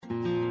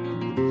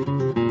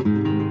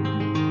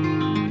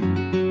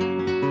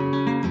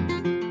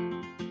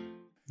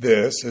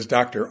This is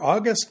Dr.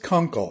 August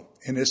Konkel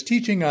in his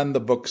teaching on the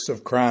books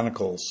of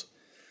Chronicles.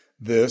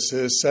 This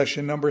is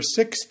session number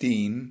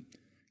 16,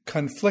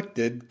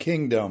 Conflicted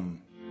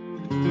Kingdom.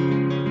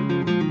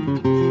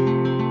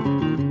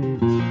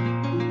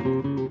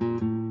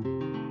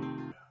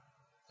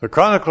 The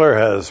chronicler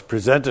has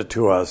presented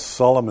to us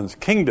Solomon's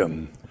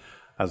kingdom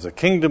as a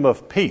kingdom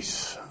of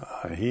peace.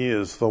 He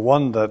is the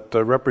one that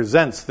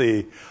represents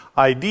the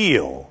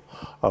ideal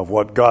of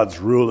what God's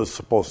rule is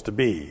supposed to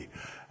be.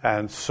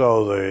 And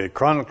so the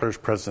chronicler's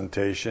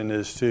presentation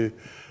is to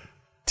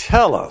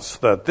tell us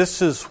that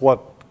this is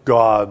what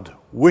God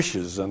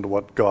wishes and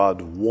what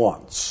God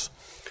wants.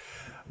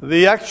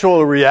 The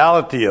actual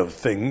reality of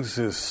things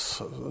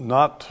is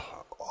not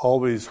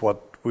always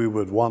what we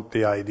would want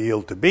the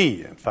ideal to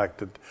be. In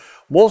fact, it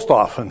most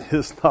often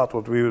is not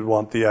what we would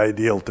want the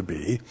ideal to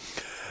be.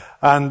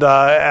 And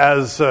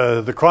as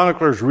the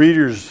chronicler's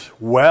readers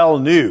well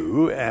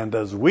knew, and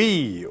as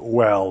we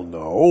well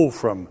know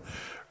from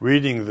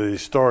reading the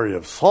story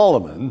of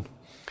Solomon,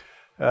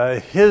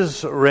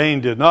 his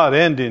reign did not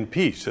end in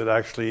peace. It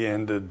actually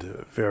ended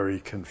very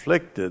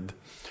conflicted,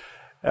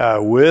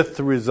 with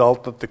the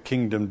result that the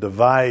kingdom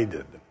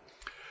divided.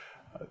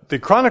 The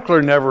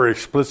chronicler never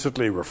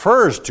explicitly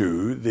refers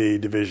to the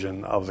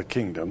division of the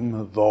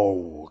kingdom,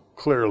 though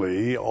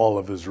clearly all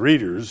of his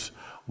readers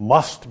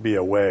must be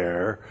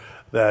aware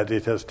that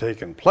it has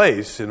taken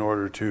place in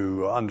order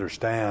to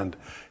understand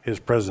his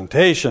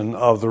presentation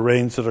of the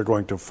reigns that are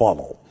going to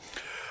follow.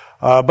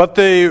 But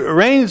the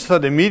reigns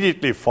that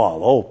immediately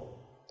follow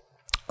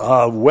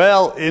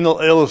well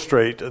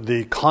illustrate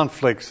the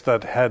conflicts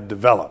that had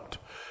developed.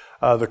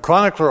 The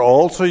chronicler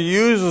also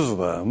uses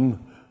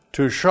them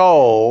to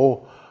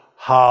show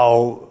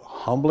how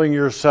humbling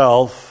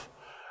yourself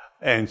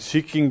and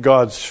seeking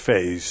God's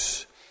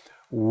face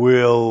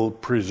will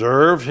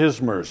preserve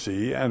His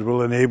mercy and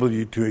will enable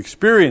you to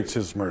experience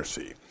His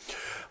mercy.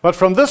 But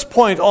from this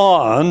point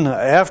on,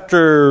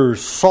 after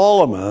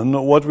Solomon,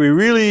 what we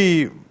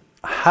really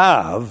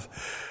have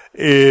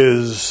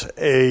is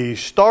a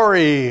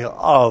story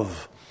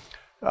of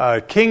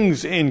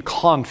kings in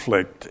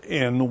conflict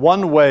in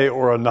one way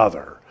or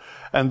another.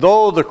 And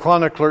though the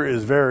chronicler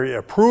is very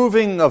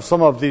approving of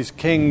some of these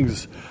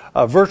kings,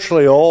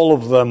 virtually all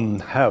of them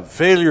have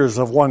failures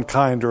of one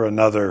kind or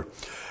another,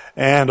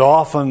 and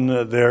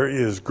often there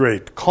is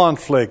great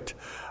conflict,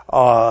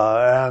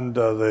 and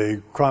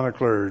the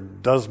chronicler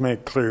does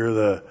make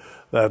clear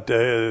that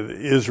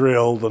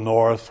Israel, the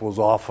north, was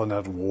often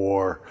at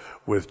war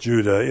with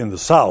Judah in the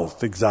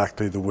south,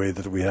 exactly the way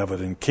that we have it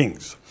in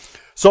Kings.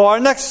 So our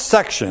next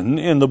section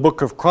in the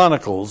book of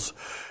Chronicles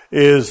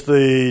is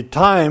the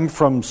time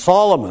from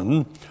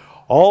Solomon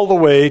all the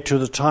way to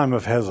the time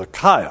of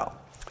Hezekiah.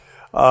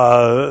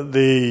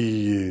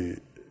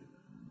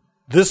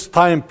 This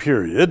time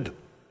period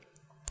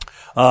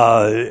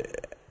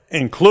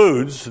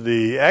includes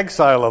the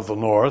exile of the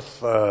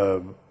north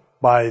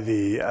by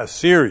the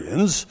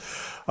Assyrians,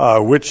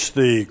 which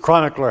the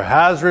chronicler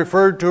has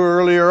referred to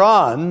earlier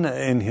on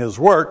in his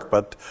work,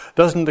 but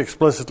doesn't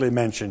explicitly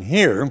mention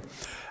here.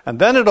 And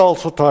then it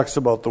also talks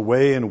about the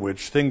way in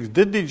which things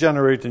did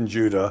degenerate in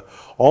Judah,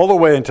 all the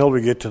way until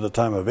we get to the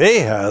time of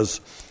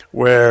Ahaz,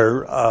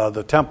 where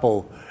the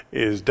temple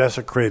is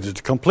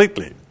desecrated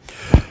completely.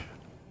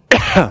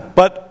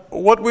 But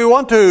what we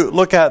want to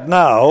look at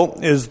now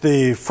is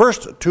the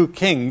first two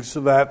kings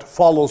that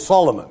follow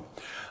Solomon.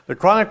 The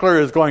chronicler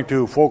is going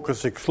to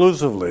focus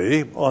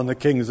exclusively on the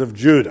kings of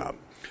Judah.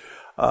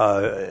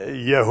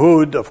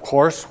 Yehud, of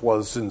course,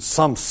 was in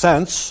some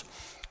sense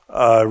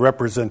a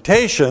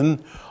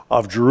representation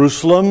of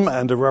Jerusalem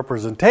and a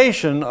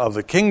representation of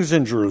the kings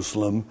in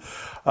Jerusalem.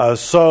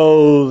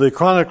 So the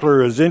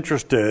chronicler is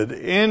interested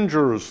in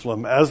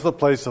Jerusalem as the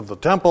place of the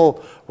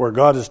temple where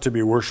God is to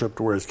be worshipped,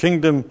 where His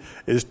kingdom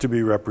is to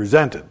be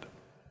represented.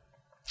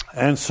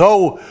 And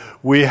so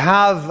we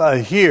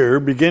have here,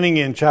 beginning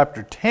in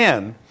chapter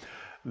 10,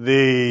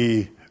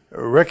 the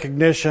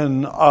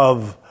recognition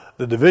of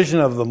the division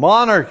of the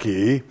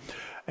monarchy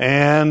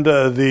and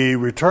the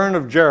return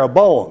of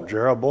Jeroboam.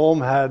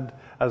 Jeroboam had,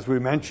 as we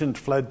mentioned,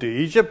 fled to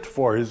Egypt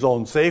for his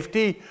own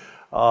safety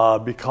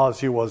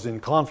because he was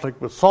in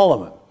conflict with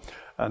Solomon.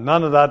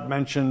 None of that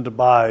mentioned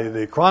by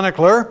the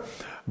chronicler,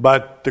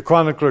 but the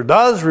chronicler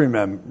does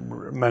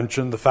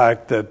mention the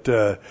fact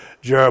that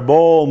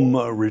Jeroboam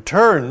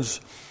returns,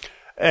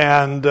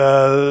 and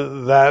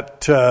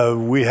that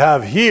we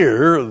have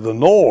here the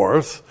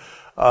north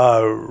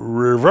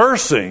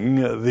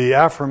reversing the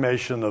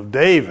affirmation of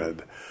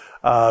David.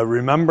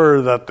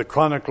 Remember that the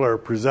chronicler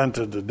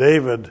presented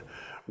David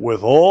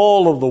with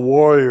all of the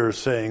warriors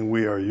saying,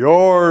 "We are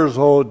yours,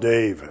 O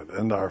David,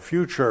 and our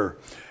future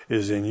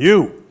is in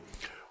you."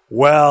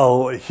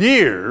 Well,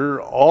 here,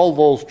 all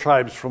those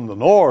tribes from the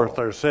north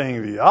are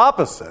saying the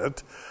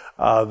opposite.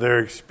 Their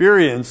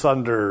experience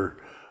under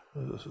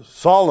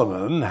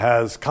Solomon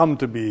has come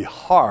to be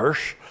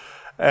harsh,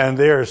 and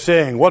they are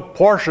saying, what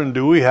portion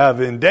do we have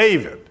in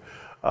David?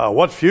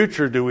 what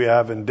future do we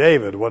have in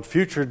David? What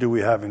future do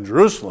we have in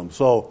Jerusalem?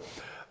 So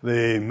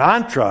the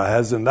mantra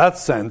has, in that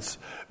sense,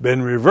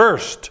 been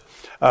reversed.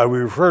 We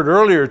referred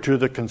earlier to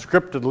the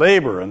conscripted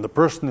labor, and the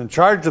person in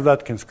charge of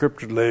that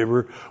conscripted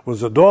labor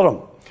was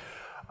Adoram.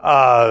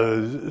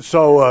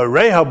 So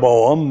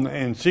Rehoboam,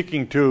 in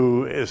seeking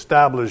to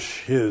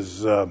establish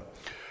his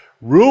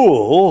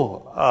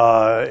rule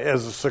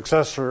as a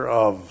successor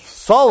of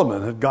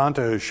Solomon, had gone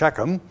to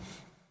Shechem.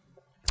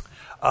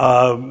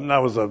 That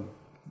was a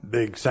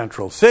big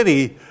central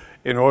city,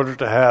 in order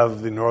to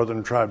have the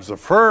northern tribes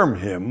affirm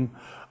him.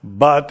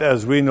 But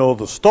as we know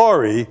the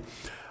story,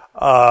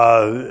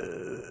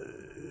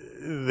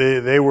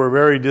 they were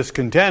very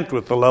discontent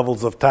with the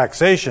levels of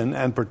taxation,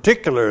 and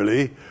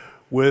particularly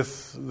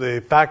with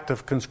the fact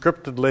of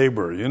conscripted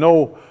labor. You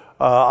know,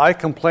 I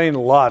complain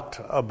a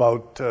lot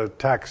about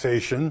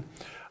taxation.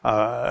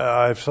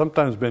 I've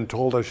sometimes been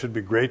told I should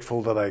be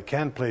grateful that I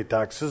can pay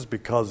taxes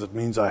because it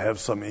means I have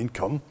some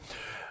income.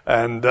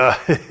 And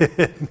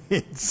it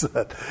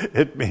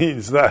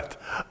means that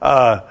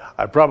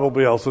I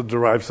probably also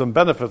derive some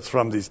benefits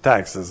from these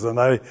taxes. And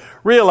I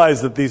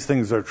realize that these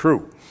things are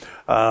true.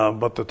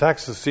 But the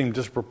taxes seem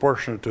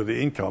disproportionate to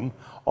the income,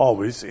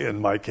 always, in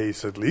my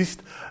case at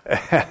least.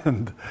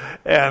 And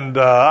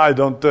I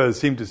don't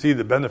seem to see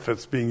the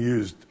benefits being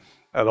used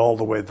at all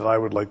the way that I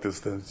would like to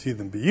see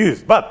them be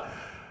used. But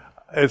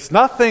it's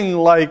nothing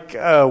like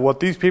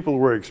what these people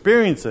were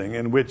experiencing,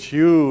 in which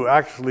you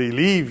actually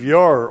leave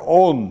your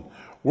own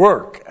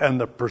work and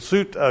the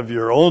pursuit of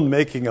your own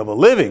making of a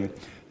living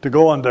to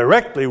go and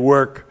directly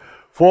work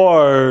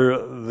for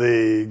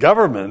the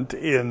government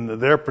in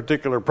their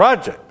particular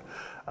project.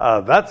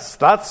 That's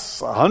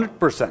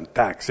 100%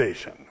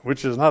 taxation,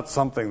 which is not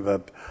something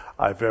that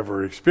I've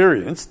ever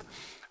experienced.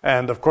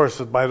 And of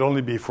course, it might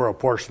only be for a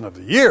portion of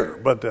the year,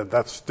 but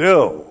that's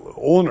still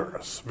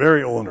onerous,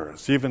 very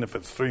onerous. Even if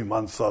it's 3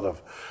 months out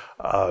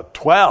of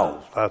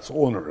 12, that's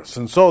onerous.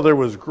 And so there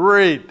was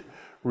great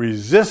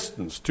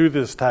resistance to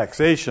this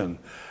taxation.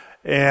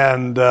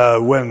 And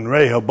when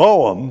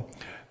Rehoboam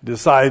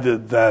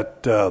decided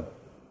that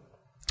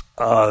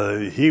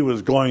he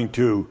was going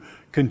to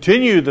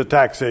continue the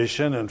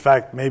taxation, in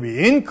fact,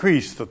 maybe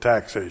increase the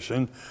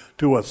taxation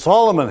to what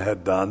Solomon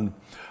had done,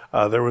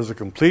 there was a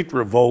complete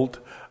revolt.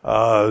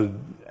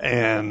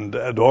 And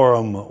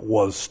Adoram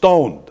was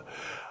stoned.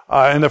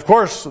 And of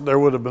course, there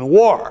would have been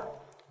war.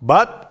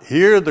 But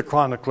here the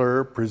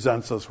chronicler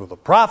presents us with a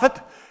prophet.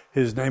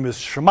 His name is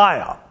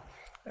Shemaiah.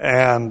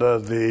 And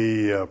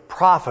the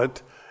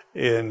prophet,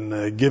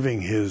 in giving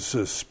his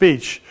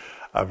speech,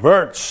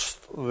 averts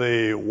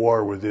the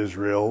war with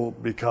Israel,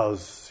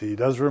 because he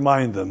does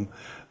remind them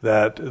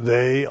that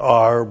they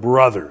are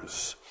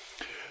brothers.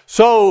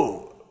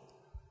 So,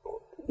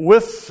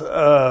 with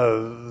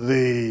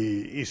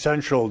the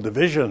essential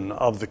division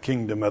of the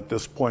kingdom at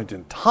this point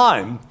in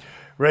time,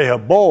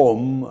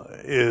 Rehoboam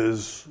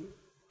is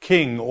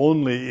king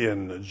only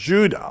in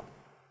Judah.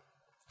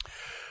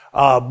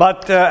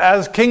 But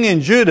as king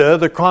in Judah,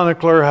 the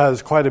chronicler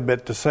has quite a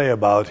bit to say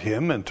about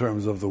him in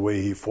terms of the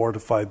way he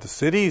fortified the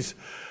cities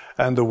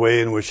and the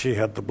way in which he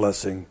had the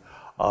blessing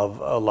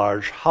of a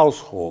large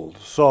household.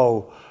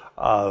 So,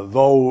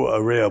 though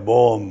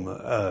Rehoboam,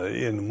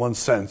 in one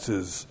sense,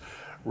 is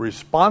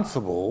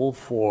responsible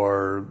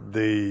for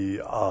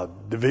the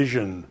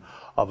division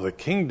of the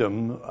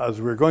kingdom, as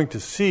we're going to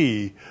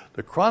see,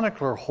 the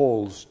chronicler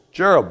holds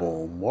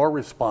Jeroboam more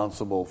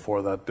responsible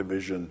for that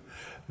division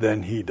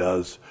than he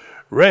does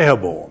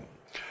Rehoboam.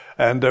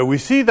 And we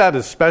see that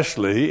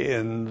especially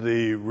in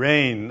the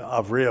reign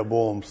of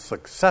Rehoboam's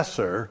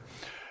successor,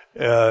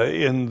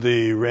 in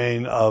the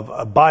reign of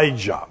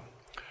Abijah.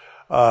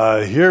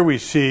 Here we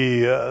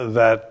see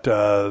that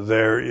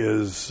there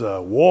is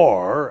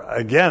war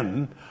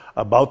again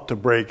about to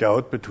break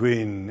out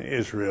between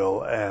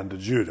Israel and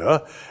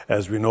Judah.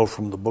 As we know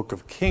from the book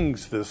of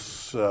Kings,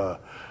 this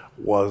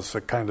was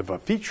a kind of a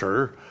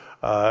feature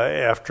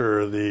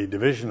after the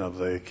division of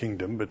the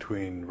kingdom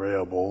between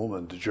Rehoboam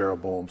and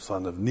Jeroboam,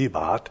 son of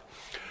Nebat.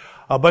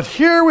 But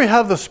here we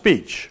have the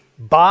speech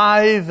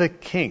by the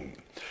king.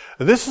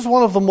 This is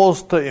one of the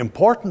most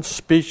important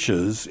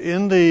speeches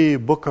in the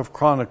book of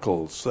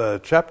Chronicles,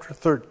 chapter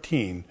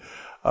 13,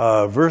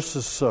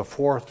 verses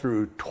 4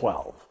 through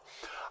 12.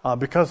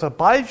 Because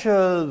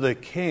Abijah the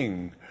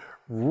king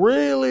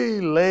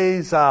really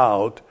lays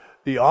out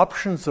the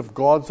options of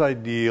God's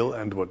ideal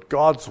and what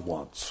God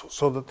wants,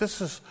 so that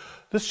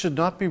this should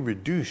not be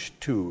reduced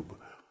to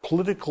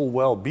political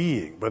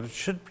well-being, but it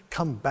should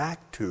come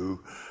back to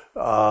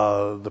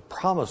the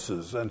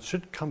promises, and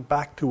should come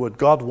back to what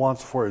God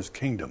wants for his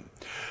kingdom.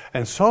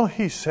 And so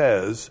he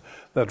says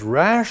that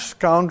rash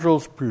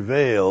scoundrels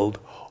prevailed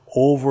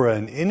over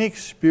an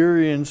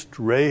inexperienced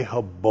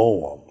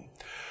Rehoboam.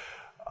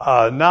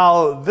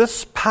 Now,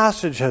 this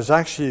passage has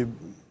actually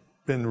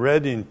been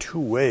read in two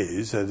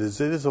ways. It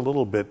is a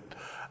little bit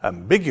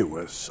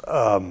ambiguous.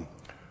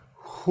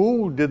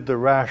 Who did the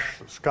rash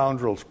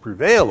scoundrels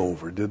prevail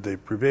over? Did they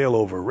prevail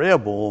over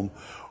Rehoboam,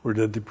 or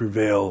did they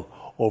prevail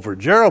over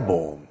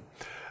Jeroboam?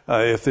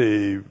 If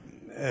they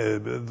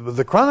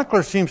the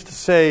chronicler seems to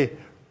say,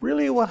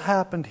 really what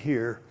happened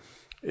here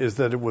is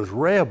that it was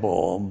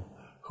Rehoboam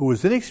who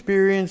was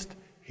inexperienced.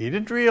 He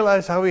didn't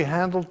realize how he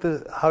had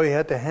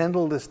to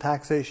handle this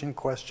taxation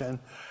question.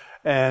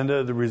 And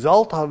the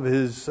result of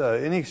his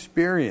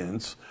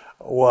inexperience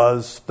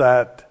was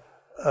that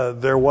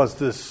there was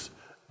this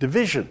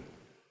division.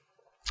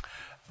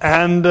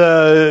 And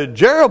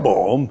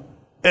Jeroboam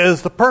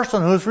is the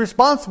person who's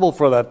responsible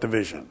for that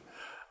division,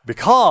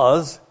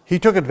 because he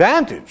took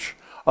advantage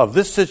of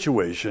this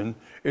situation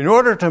in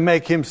order to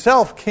make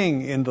himself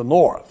king in the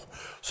north.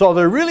 So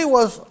there really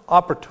was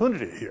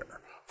opportunity here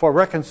for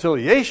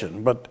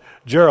reconciliation, but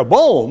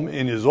Jeroboam,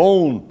 in his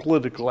own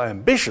political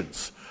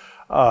ambitions,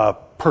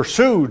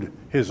 pursued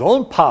his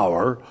own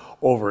power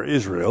over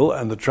Israel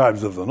and the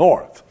tribes of the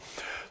north.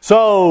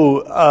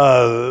 So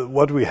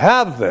what we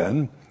have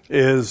then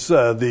is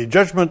the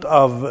judgment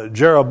of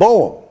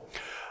Jeroboam.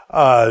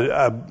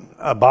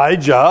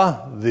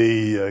 Abijah,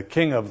 the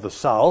king of the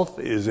south,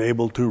 is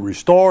able to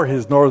restore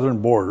his northern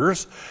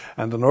borders,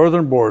 and the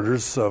northern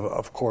borders,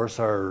 of course,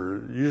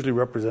 are usually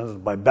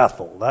represented by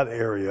Bethel, that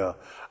area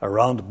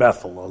around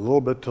Bethel, a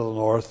little bit to the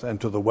north and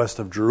to the west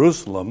of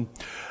Jerusalem.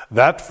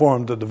 That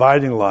formed the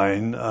dividing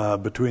line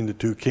between the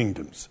two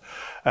kingdoms.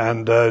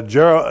 And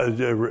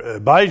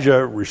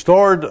Abijah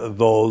restored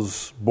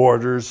those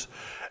borders,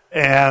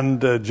 and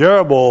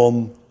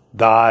Jeroboam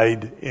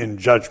died in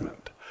judgment.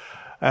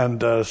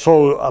 And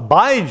so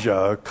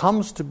Abijah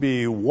comes to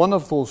be one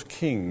of those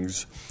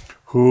kings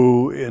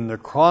who, in the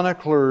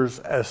chronicler's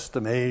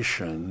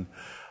estimation,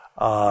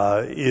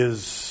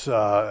 is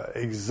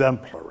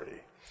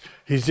exemplary.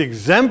 He's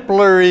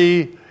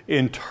exemplary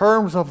in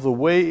terms of the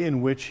way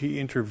in which he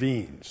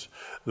intervenes,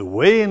 the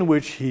way in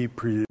which he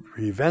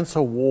prevents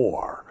a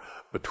war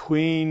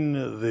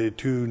between the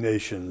two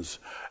nations,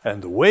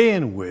 and the way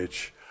in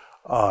which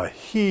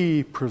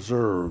he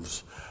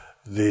preserves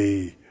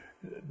the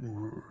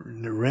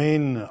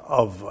reign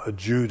of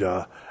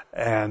Judah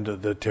and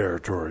the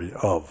territory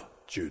of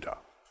Judah.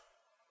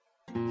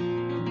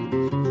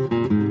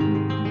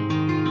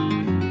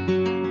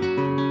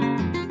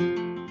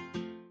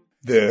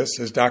 This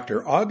is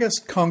Dr.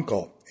 August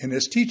Konkel in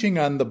his teaching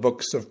on the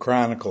books of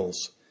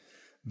Chronicles.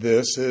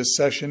 This is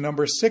session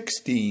number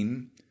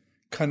 16,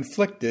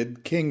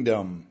 Conflicted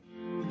Kingdom.